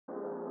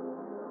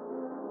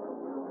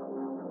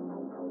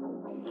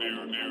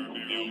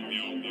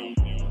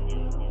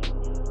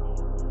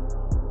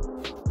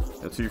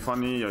You're too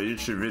funny, your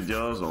YouTube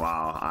videos,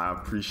 wow, I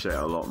appreciate it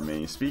a lot,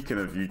 mate. Speaking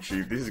of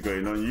YouTube, this is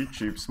going on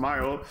YouTube,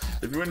 smile.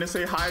 If you want to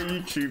say hi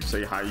YouTube,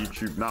 say hi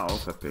YouTube now,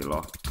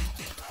 Pepela.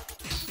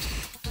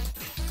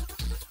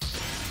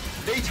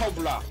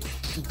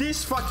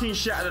 This fucking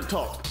shit at the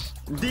top,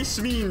 this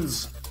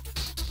means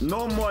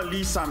no more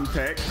Alisa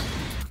tech,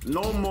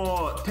 no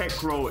more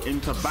tech roll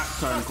into back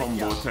turn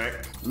combo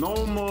tech,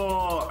 no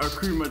more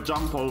Akuma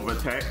jump over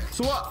tech.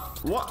 So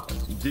what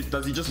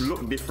does he just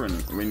look different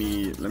when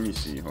he, let me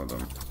see, hold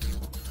on.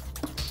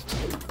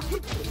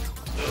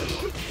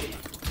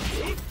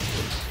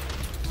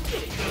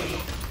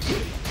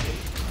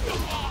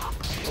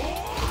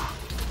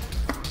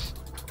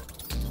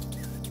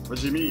 What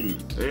do you mean?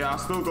 Yeah, I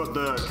still got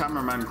the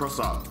cameraman cross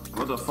up.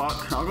 What the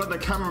fuck? I got the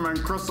cameraman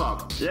cross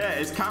up. Yeah,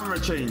 it's camera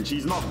change.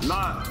 He's not.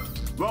 Nah.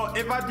 Well,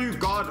 if I do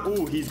guard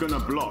all, he's gonna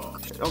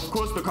block. Of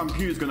course, the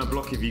computer's gonna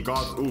block if he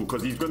guards all,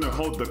 because he's gonna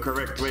hold the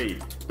correct way.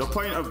 The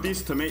point of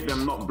this to make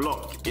them not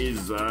block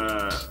is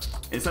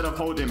instead of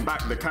holding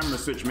back, the camera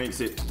switch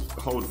makes it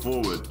hold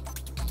forward.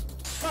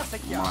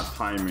 My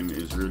timing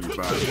is really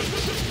bad.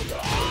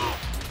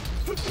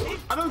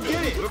 I don't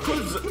get it,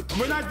 because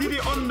when I did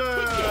it on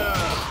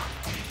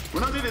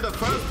when I did it the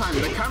first time,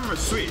 the camera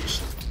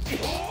switched.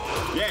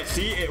 Yeah,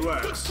 see, it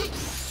works.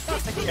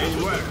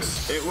 It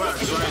works. It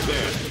works right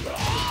there.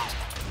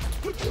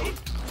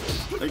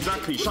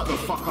 Exactly, shut the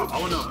fuck up. I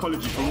want an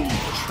apology for all you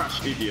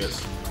trash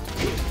idiots.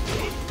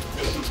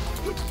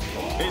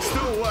 It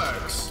still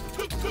works.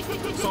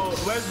 So,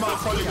 where's my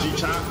apology,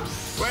 chat?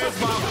 Where's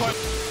my apology?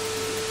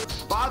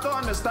 But I don't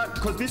understand,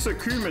 because this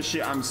Akuma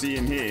shit I'm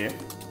seeing here,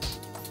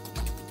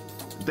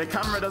 the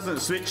camera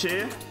doesn't switch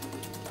here.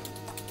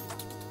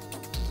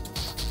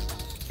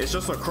 It's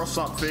just a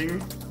cross-up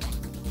thing.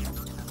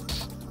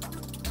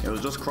 It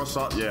was just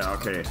cross-up. Yeah,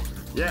 okay.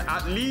 Yeah,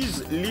 at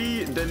least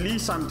the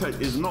Alisa tech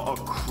is not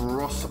a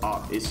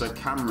cross-up. It's a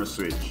camera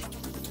switch.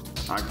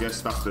 I guess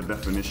that's the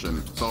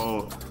definition.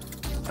 So,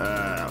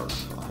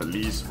 at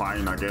least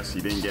fine, I guess.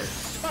 He didn't get...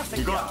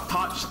 He got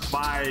touched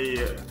by...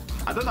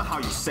 I don't know how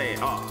you say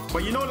it up,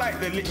 but you know like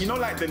the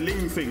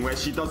Ling thing where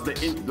she does the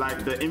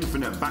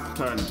infinite back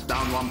turn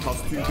down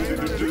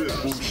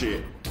 1+2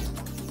 bullshit.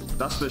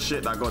 That's the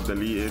shit that got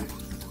deleted.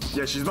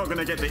 Yeah, she's not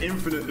gonna get the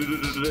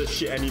infinite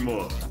shit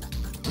anymore.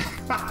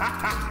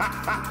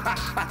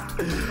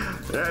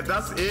 Yeah,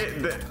 that's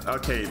it.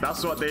 Okay,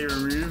 that's what they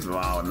removed.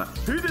 Wow.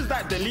 Who does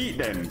that delete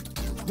then?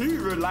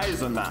 Who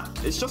relies on that?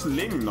 It's just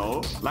Ling,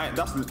 no? Like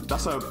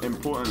that's an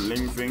important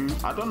Ling thing.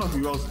 I don't know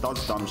who else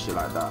does dumb shit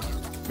like that.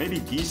 Maybe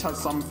Geese has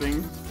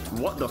something.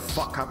 What the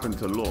fuck happened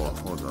to Law?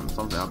 Hold on,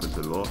 something happened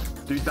to Law.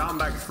 Do down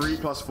back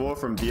 3+4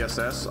 from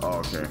DSS? Oh,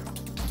 okay.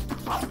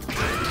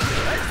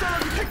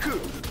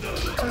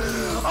 Oh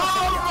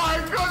my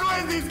god, what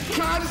is this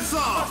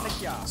cancer?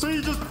 So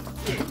you just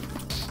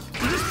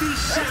do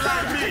shit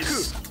like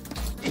this.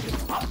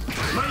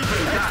 Not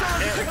even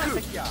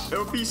that.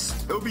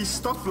 It'll be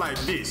stuff like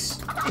this.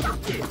 Look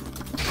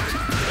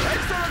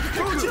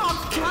how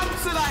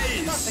cancer that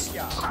is.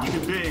 You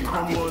can do it in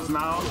combos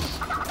now.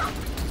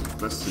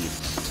 Let's see.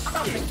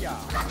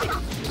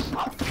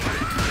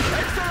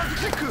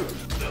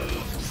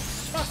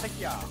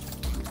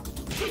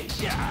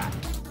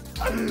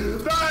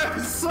 That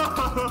is so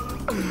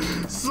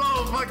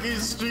fucking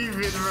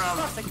stupid,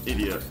 bro.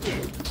 Idiot.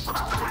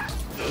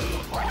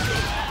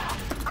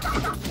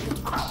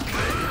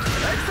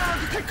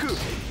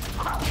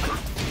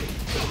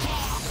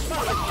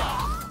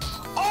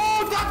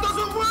 Oh, that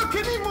doesn't work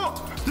anymore.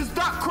 Does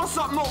that cross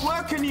up not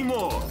work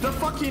anymore? The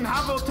fucking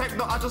Haveltech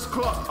that I just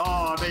clocked.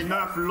 Oh, they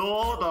nerfed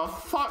Law. The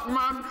fuck,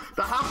 man.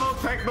 The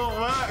Haveltech don't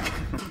work.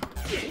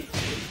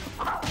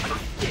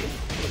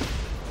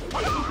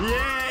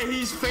 Yeah,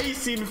 he's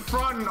facing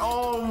front.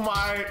 Oh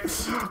my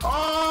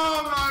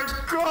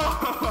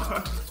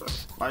god.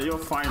 Like, you're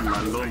fine,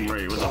 man. Don't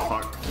worry. What the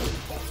fuck?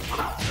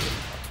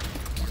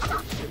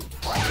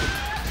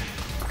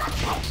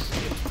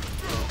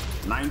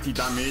 $90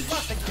 damage.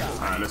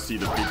 Alright, let's see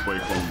the big boy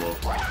combo.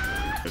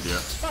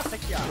 Yeah.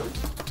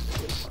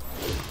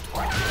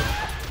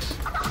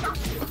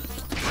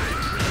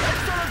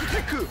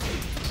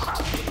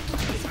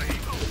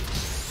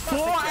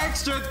 4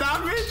 extra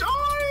damage?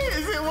 Oh,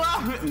 is it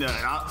worth it? No,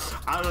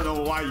 I don't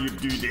know why you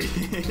do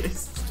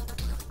this.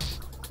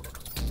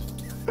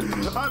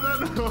 I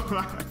don't know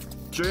why.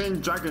 During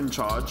Dragon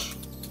Charge,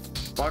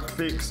 bug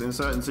fix in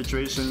certain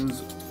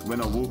situations, when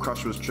a wall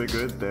crush was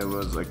triggered, there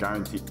was a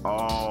guarantee.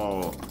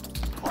 Oh.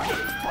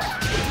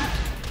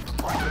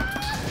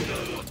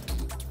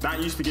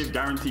 That used to give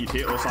guaranteed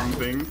hit or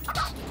something.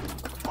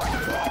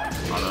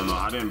 I don't know.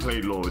 I didn't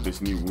play Law with this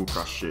new wall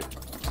crush shit.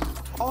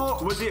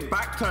 Oh, was it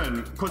back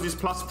turn? Because it's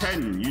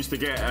 +10. You used to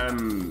get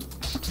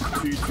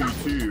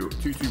 2-2-2,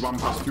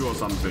 2-2-1+2 or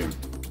something.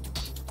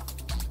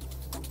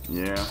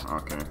 Yeah,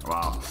 okay,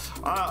 wow.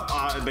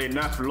 They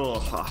nerf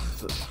Law.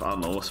 I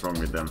don't know what's wrong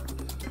with them.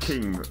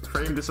 King,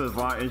 frame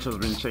disadvantage has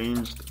been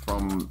changed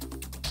from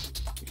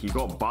he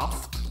got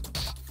buffed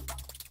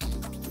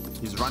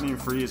His running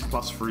free is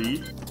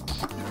 +3.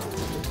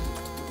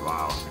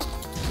 Wow.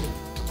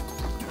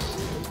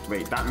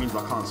 Wait, that means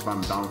I can't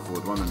spam down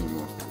forward 1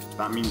 anymore.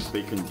 That means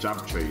they can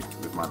jab trade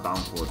with my down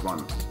forward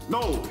 1.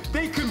 No,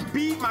 they can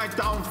beat my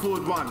down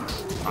forward 1.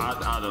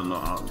 I don't know.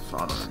 I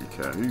don't really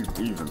care. Who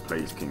even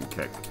plays King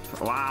Kek?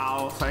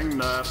 Wow, Feng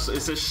nerfs.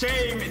 It's a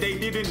shame they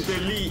didn't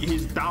delete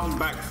his down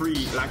back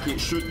 3 like it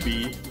should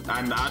be.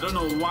 And I don't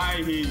know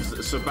why his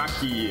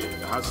Sabaki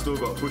has still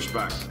got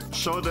pushback.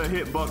 Shoulder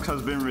hitbox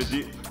has been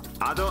reduced.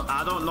 I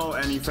don't know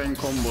any Feng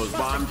combos,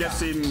 but I'm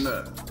guessing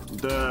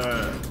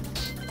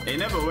it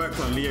never worked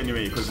on Lee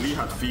anyway, because Lee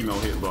had female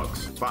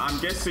hitbox. But I'm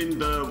guessing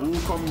the wall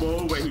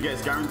combo where he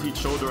gets guaranteed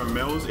shoulder and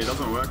mills, it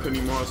doesn't work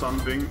anymore or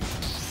something.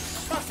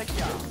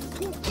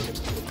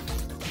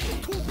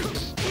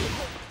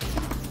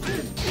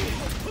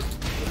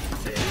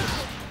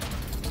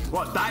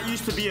 What, that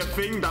used to be a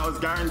thing that was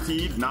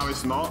guaranteed, now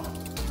it's not?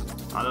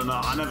 I don't know,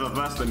 I never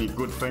versed any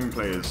good Feng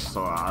players,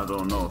 so I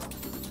don't know.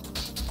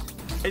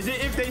 Is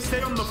it if they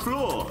stay on the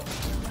floor?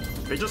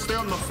 They just stay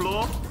on the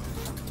floor?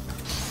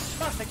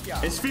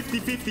 It's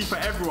 50-50 for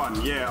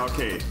everyone. Yeah,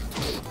 okay.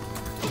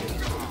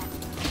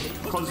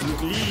 Because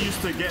Lee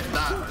used to get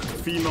that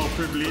female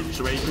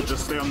privilege where he could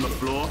just stay on the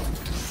floor.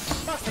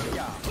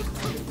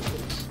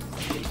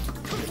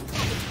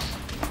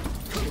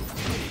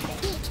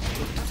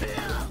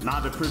 Now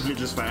the privilege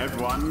is for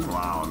everyone.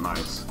 Wow,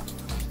 nice.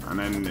 And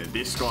then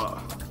this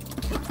got...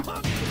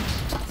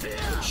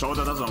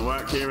 Shoulder doesn't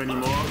work here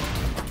anymore.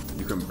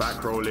 You can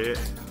back roll it.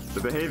 The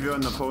behavior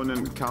on the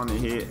opponent counter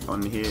hit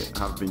on hit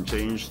have been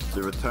changed.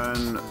 The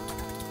return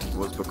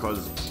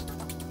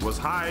was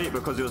high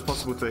because it was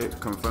possible to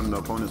confirm the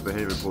opponent's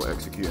behavior before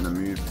executing a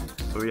move.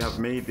 So we have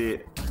made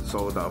it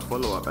so that a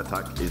follow-up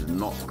attack is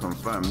not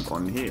confirmed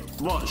on hit.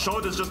 What?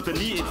 Shoulders just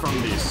deleted from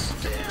this.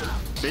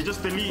 They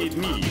just deleted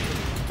me.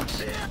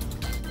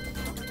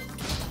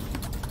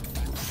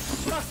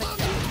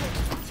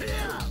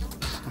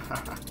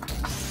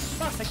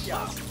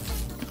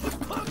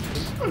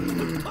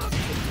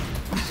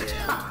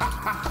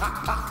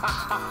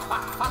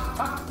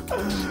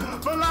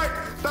 But like,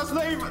 that's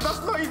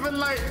not even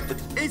like,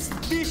 it's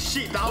this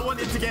shit that I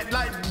wanted to get.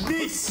 Like,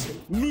 this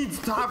needs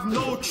to have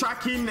no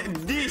tracking,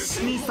 this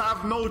needs to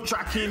have no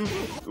tracking,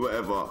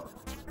 whatever.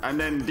 And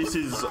then this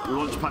is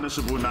launch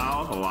punishable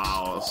now.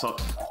 Wow, so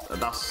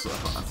that's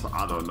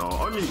I don't know.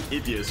 Only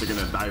idiots are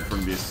gonna die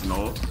from this,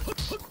 no?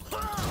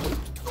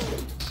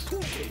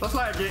 That's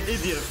like an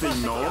idiot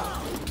thing, no?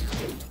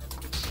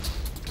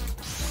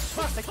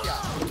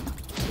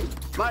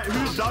 Like,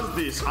 who does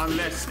this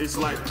unless it's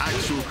like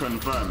actual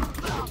confirmed?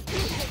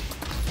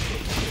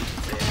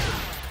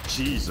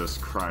 Jesus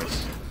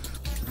Christ.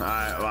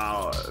 Alright,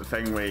 wow,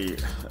 Feng Wei,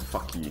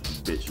 fuck you,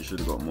 bitch, you should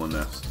have got more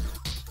nerfs.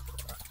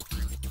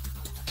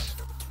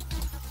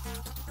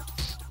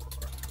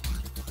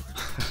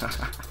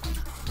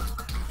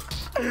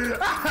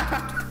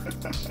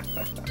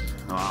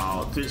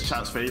 Wow, Twitch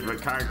chat's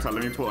favorite character.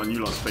 Let me put on you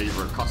lot's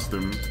favorite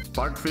custom.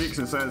 Bug fix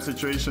in certain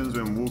situations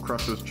when wall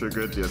crush was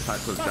triggered, the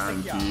attack was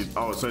guaranteed.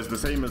 Oh, so it's the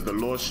same as the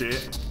law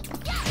shit.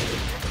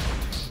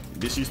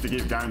 This used to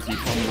give guaranteed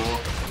combo.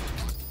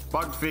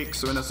 Bug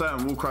fix, when a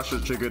certain wall crush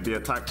was triggered, the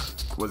attack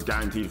was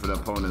guaranteed for the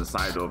opponent's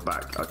side or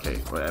back. Okay,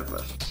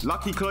 whatever.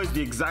 Lucky Claw is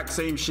the exact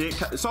same shit.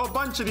 So a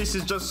bunch of this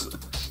is just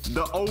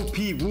the OP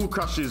wall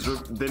crushes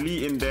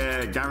deleting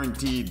their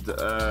guaranteed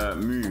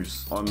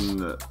moves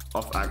on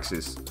off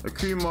axis.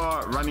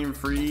 Akuma running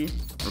free.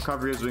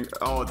 Recovery is...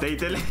 Oh, they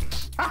delete...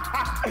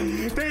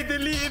 they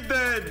deleted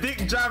the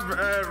dick jab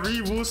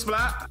re-wall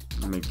splat.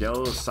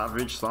 Miguel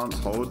savage stance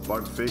hold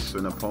bug fix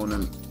when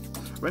opponent...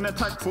 When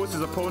attack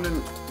forces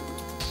opponent...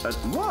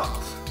 what?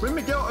 When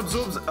Miguel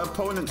absorbs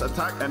opponent's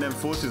attack and then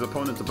forces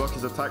opponent to block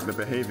his attack, the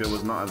behavior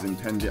was not as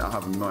intended. I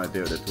have no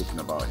idea what they're talking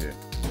about here.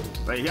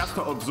 Wait, he has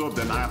to absorb,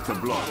 then I have to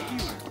block.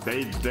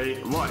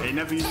 What? It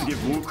never used to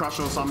give wall crush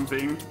or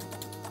something?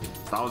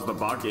 That was the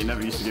bug. It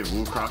never used to give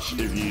wall crush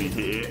if you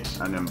hit it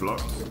and then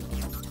blocked.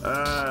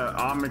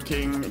 Armor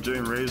King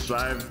during raise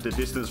drive, the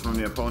distance from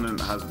the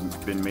opponent has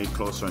been made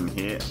closer on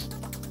hit.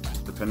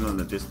 Depending on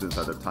the distance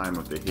at the time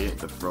of the hit,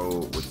 the throw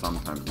would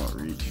sometimes not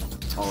reach.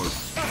 Oh.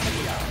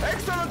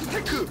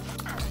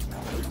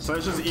 So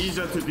it's just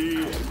easier to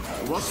do.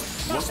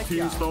 What's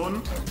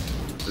Tombstone?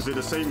 Is it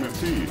the same with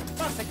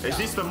 2? Is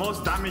this the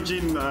most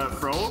damaging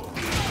throw?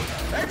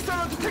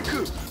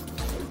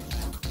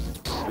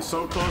 It's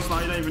so close now,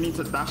 you don't even need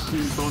to dash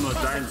Tombstone or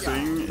Giant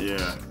Swing.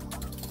 Yeah.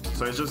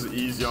 So it's just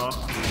easier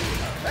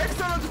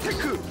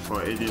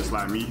for idiots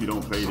like me who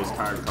don't play this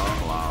character.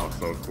 Wow,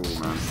 so cool,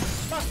 man.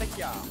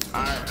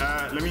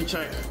 Alright, let me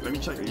check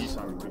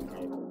Alisa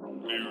quickly.